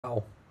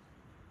Wow.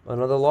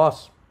 Another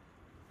loss.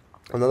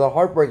 Another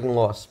heartbreaking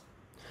loss.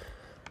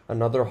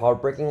 Another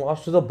heartbreaking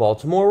loss to the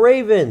Baltimore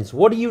Ravens.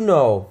 What do you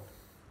know?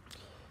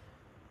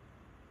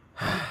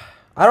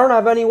 I don't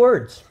have any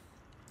words.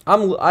 I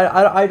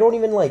don't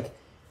even like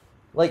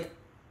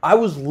I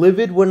was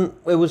livid when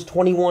it was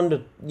 21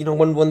 to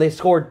when they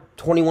scored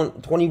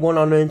 21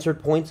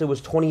 unanswered points. It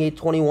was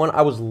 28-21.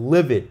 I was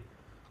livid.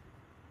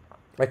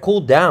 I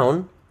cooled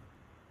down.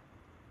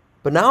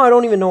 But now I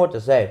don't even know what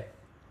to say.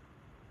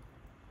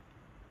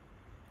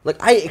 Like,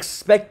 I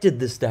expected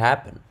this to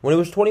happen. When it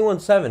was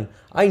 21-7,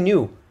 I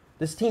knew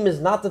this team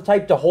is not the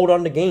type to hold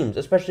on to games,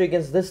 especially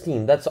against this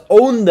team that's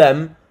owned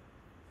them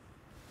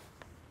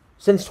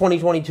since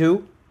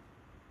 2022.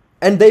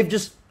 And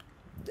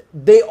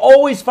they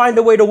always find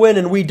a way to win,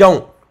 and we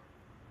don't.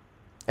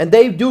 And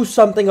they do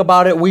something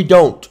about it, we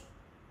don't.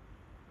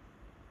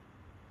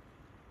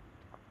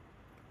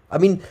 I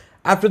mean,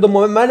 after the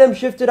momentum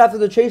shifted after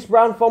the Chase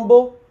Brown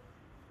fumble,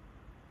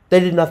 they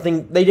did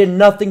nothing. They did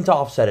nothing to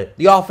offset it.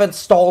 The offense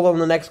stalled on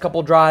the next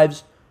couple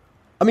drives.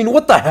 I mean,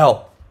 what the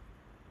hell?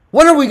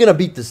 When are we going to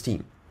beat this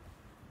team?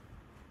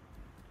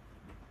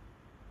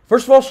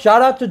 First of all,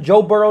 shout out to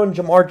Joe Burrow and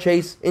JaMarr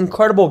Chase.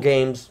 Incredible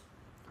games.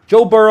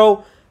 Joe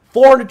Burrow,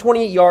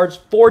 428 yards,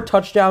 4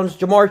 touchdowns.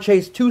 JaMarr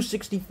Chase,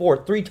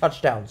 264, 3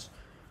 touchdowns.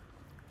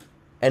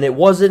 And it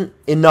wasn't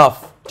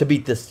enough to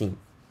beat this team.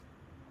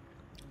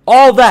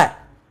 All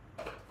that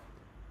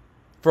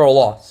for a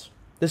loss.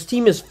 This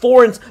team is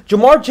 4-6.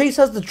 JaMarr Chase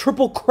has the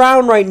triple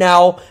crown right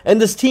now, and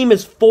this team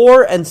is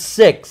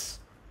 4-6.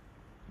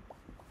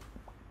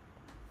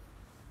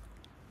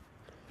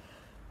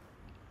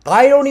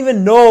 I don't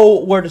even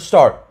know where to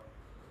start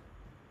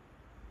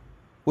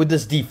with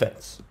this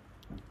defense.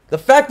 The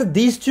fact that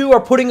these two are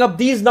putting up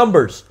these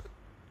numbers,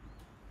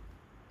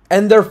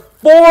 and they're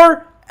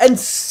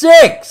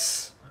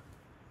 4-6.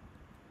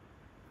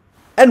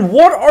 And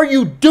what are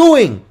you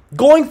doing?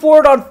 Going for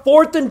it on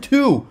 4th and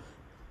 2.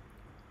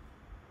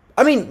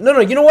 I mean, no,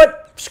 you know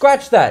what?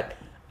 Scratch that.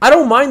 I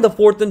don't mind the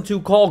 4th and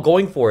 2 call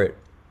going for it.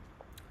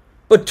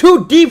 But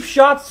 2 deep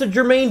shots to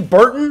Jermaine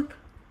Burton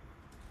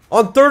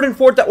on 3rd and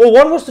 4th. Well,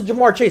 one was to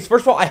JaMarr Chase.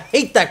 First of all, I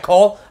hate that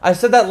call. I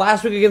said that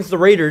last week against the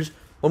Raiders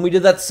when we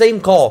did that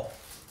same call.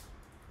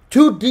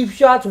 2 deep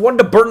shots, one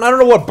to Burton. I don't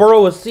know what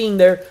Burrow was seeing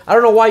there. I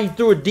don't know why he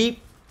threw it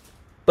deep.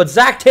 But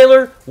Zach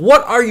Taylor,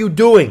 what are you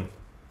doing?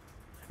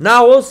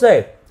 Now, I will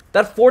say,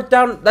 that 4th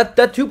down, that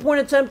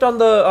 2-point attempt on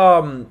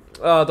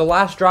the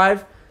last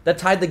drive that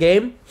tied the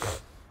game,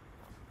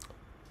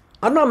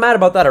 I'm not mad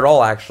about that at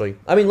all, actually.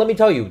 I mean, let me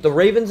tell you, the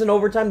Ravens in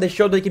overtime, they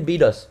showed they could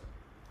beat us.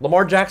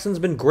 Lamar Jackson's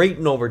been great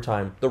in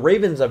overtime. The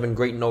Ravens have been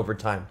great in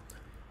overtime.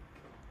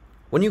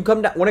 When it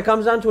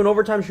comes down to an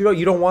overtime shootout,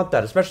 you don't want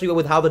that, especially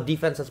with how the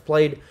defense has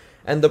played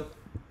and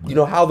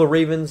how the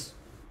Ravens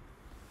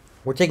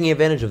were taking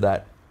advantage of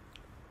that.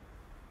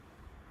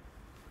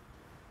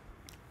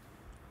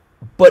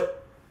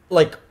 But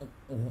look,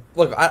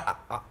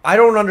 I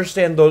don't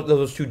understand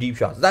those 2 deep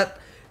shots.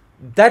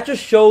 That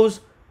just shows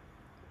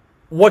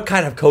what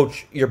kind of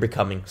coach you're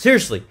becoming.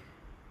 Seriously.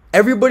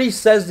 Everybody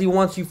says he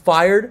wants you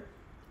fired.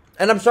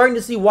 And I'm starting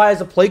to see why as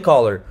a play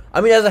caller.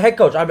 I mean, as a head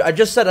coach. I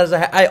just said,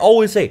 I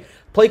always say,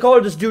 play caller,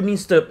 this dude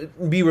needs to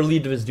be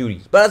relieved of his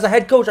duties. But as a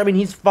head coach, I mean,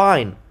 he's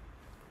fine.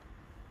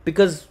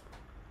 Because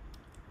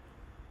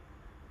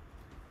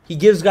he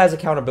gives guys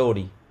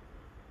accountability.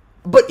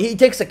 But he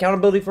takes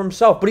accountability for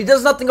himself. But he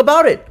does nothing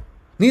about it.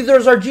 Neither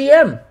is our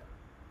GM.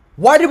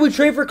 Why did we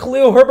trade for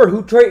Khalil Herbert,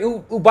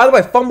 who by the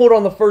way, fumbled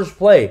on the first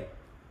play?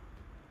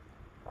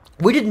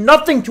 We did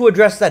nothing to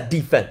address that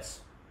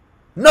defense.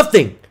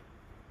 Nothing.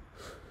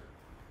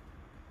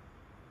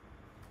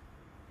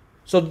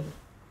 So,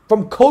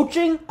 from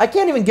coaching, I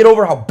can't even get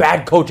over how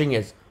bad coaching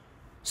is.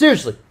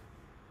 Seriously.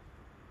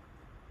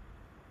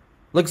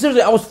 Like,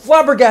 seriously, I was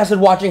flabbergasted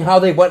watching how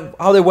they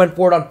went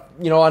for it on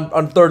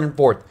 3rd and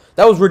 4th.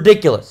 That was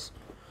ridiculous.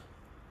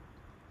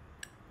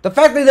 The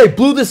fact that they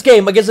blew this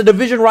game against a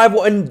division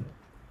rival and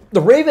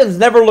the Ravens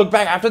never looked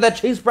back after that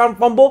Chase Brown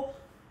fumble,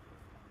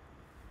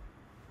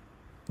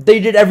 they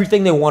did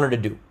everything they wanted to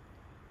do.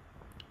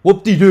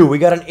 Whoop-de-doo, we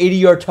got an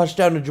 80-yard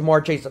touchdown to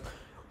JaMarr Chase.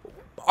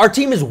 Our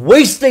team is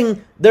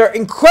wasting their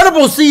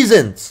incredible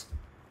seasons.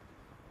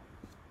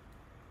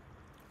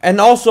 And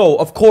also,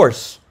 of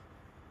course,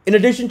 in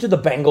addition to the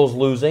Bengals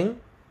losing,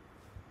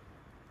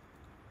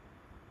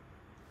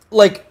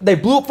 like,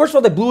 first of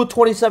all, they blew a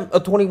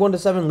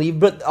 21-7 lead,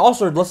 but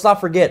also, let's not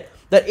forget,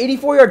 that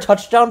 84-yard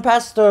touchdown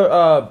pass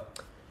to,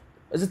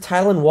 is it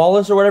Tylan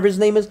Wallace or whatever his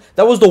name is?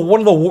 That was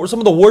some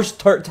of the worst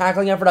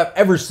tackling effort I've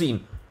ever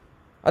seen.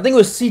 I think it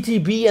was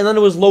CTB, and then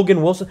it was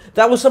Logan Wilson.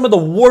 That was some of the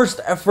worst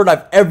effort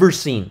I've ever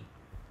seen.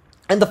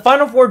 And the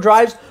final 4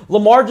 drives,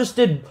 Lamar just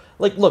did,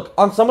 like, look,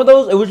 on some of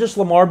those, it was just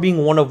Lamar being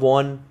one of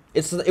one.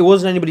 It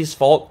wasn't anybody's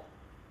fault.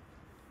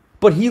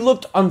 But he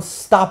looked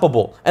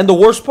unstoppable. And the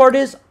worst part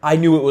is, I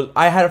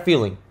had a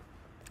feeling.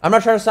 I'm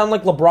not trying to sound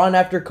like LeBron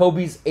after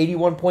Kobe's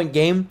 81-point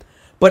game,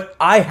 but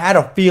I had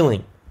a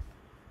feeling.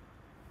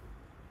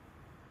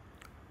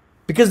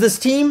 Because this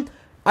team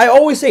I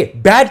always say,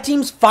 bad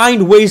teams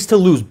find ways to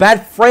lose.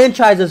 Bad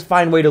franchises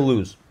find way to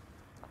lose.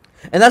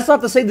 And that's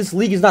not to say this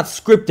league is not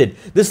scripted.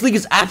 This league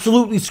is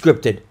absolutely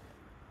scripted.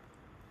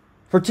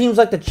 For teams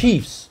like the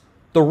Chiefs,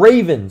 the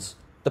Ravens,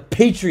 the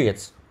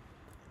Patriots.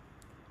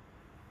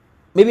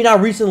 Maybe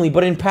not recently,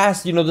 but in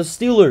past, the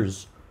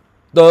Steelers,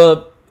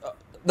 the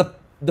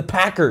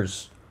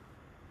Packers.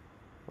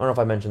 I don't know if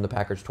I mentioned the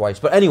Packers twice,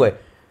 but anyway,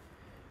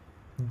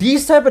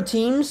 these type of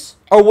teams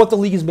are what the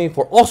league is made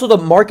for. Also, the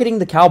marketing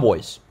the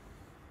Cowboys.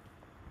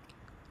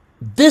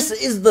 This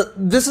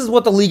is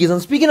what the league is.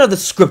 And speaking of the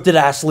scripted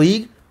ass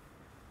league,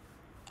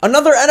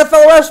 another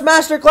NFL refs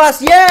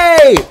masterclass.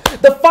 Yay!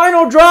 The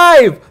final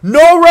drive.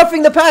 No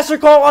roughing the passer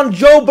call on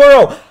Joe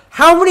Burrow.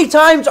 How many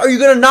times are you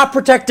going to not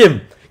protect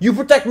him? You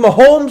protect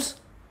Mahomes.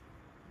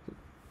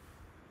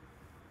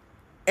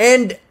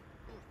 And,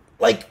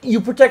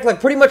 you protect,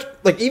 pretty much,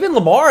 even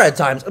Lamar at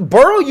times.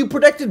 Burrow, you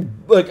protected,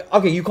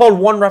 okay, you called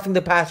one roughing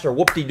the passer.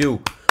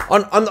 Whoop-de-doo.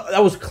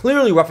 That was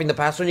clearly roughing the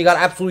passer, and you got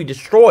absolutely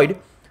destroyed.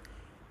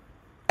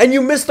 And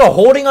you missed the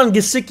holding on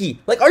Gesicki.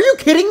 Are you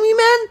kidding me,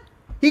 man?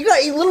 He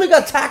literally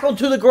got tackled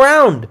to the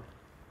ground.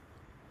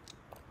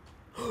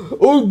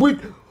 Oh, wait.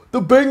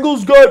 The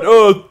Bengals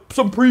got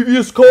some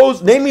previous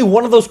calls. Name me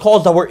one of those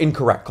calls that were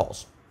incorrect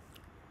calls.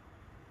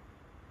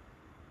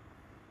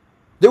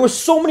 There were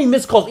so many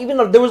missed calls. Even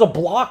though there was a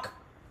block.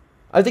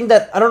 I think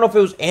that, I don't know if it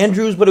was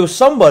Andrews, but it was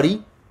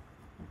somebody.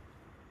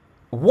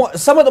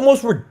 Some of the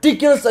most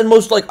ridiculous and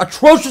most,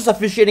 atrocious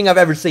officiating I've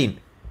ever seen.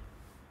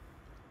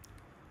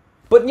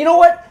 But you know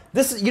what?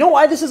 You know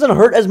why this isn't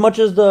hurt as much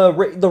as the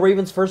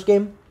Ravens' first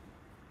game?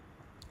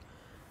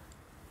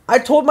 I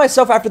told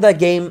myself after that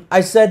game,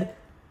 I said,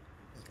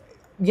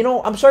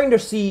 I'm starting to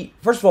see,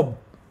 first of all,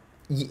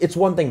 it's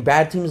one thing,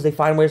 bad teams, they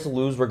find ways to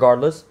lose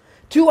regardless.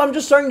 Two, I'm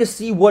just starting to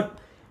see what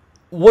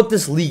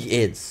this league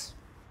is.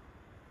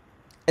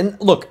 And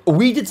look,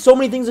 we did so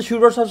many things to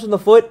shoot ourselves in the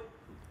foot,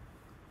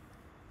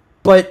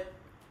 but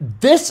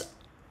this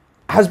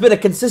has been a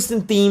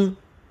consistent theme.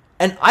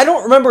 And I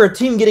don't remember a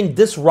team getting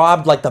this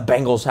robbed like the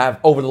Bengals have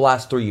over the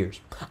last 3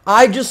 years.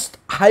 I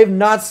have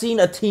not seen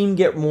a team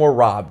get more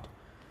robbed.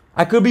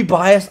 I could be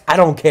biased. I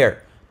don't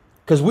care.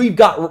 Because we've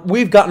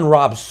gotten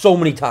robbed so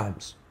many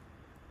times.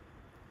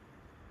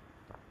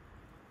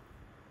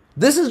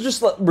 This is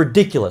just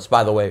ridiculous,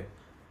 by the way.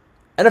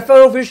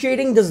 NFL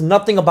officiating does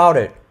nothing about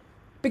it.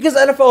 Because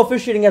NFL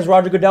officiating, as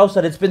Roger Goodell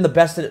said, it's been the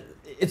best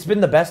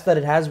that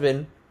it has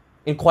been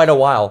in quite a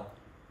while.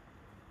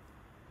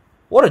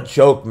 What a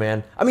joke,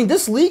 man. I mean,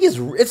 this league is...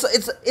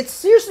 It's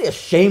seriously a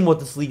shame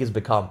what this league has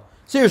become.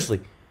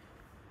 Seriously.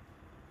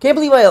 Can't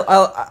believe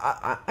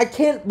I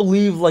can't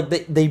believe,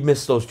 they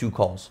missed those two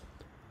calls.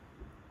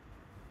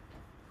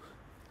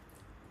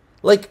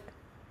 I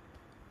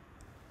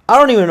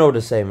don't even know what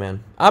to say,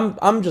 man.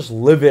 I'm just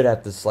livid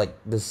at this,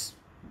 this...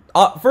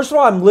 first of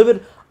all,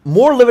 I'm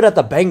more livid at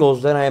the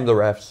Bengals than I am the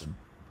refs.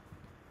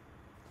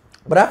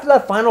 But after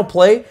that final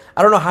play,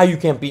 I don't know how you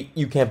can't be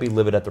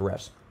livid at the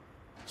refs.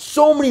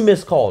 So many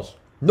missed calls.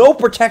 No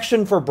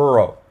protection for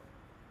Burrow.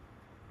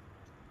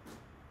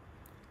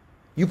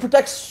 You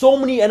protect so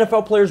many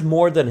NFL players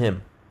more than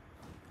him.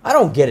 I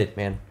don't get it,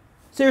 man.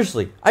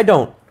 Seriously, I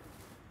don't.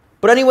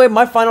 But anyway,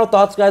 my final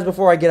thoughts, guys,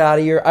 before I get out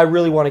of here. I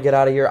really want to get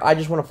out of here. I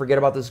just want to forget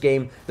about this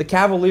game. The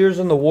Cavaliers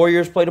and the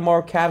Warriors play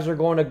tomorrow. Cavs are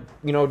going to,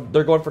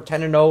 they're going for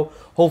 10-0.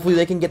 Hopefully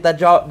they can get the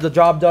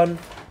job done.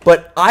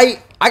 But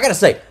I got to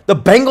say, the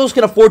Bengals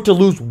can afford to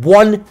lose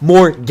one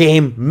more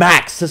game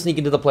max to sneak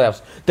into the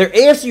playoffs. Their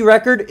AFC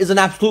record is an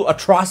absolute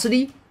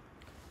atrocity.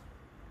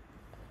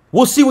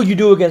 We'll see what you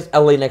do against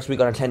LA next week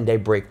on a 10-day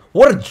break.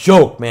 What a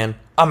joke, man.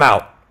 I'm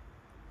out.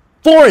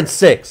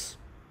 4-6.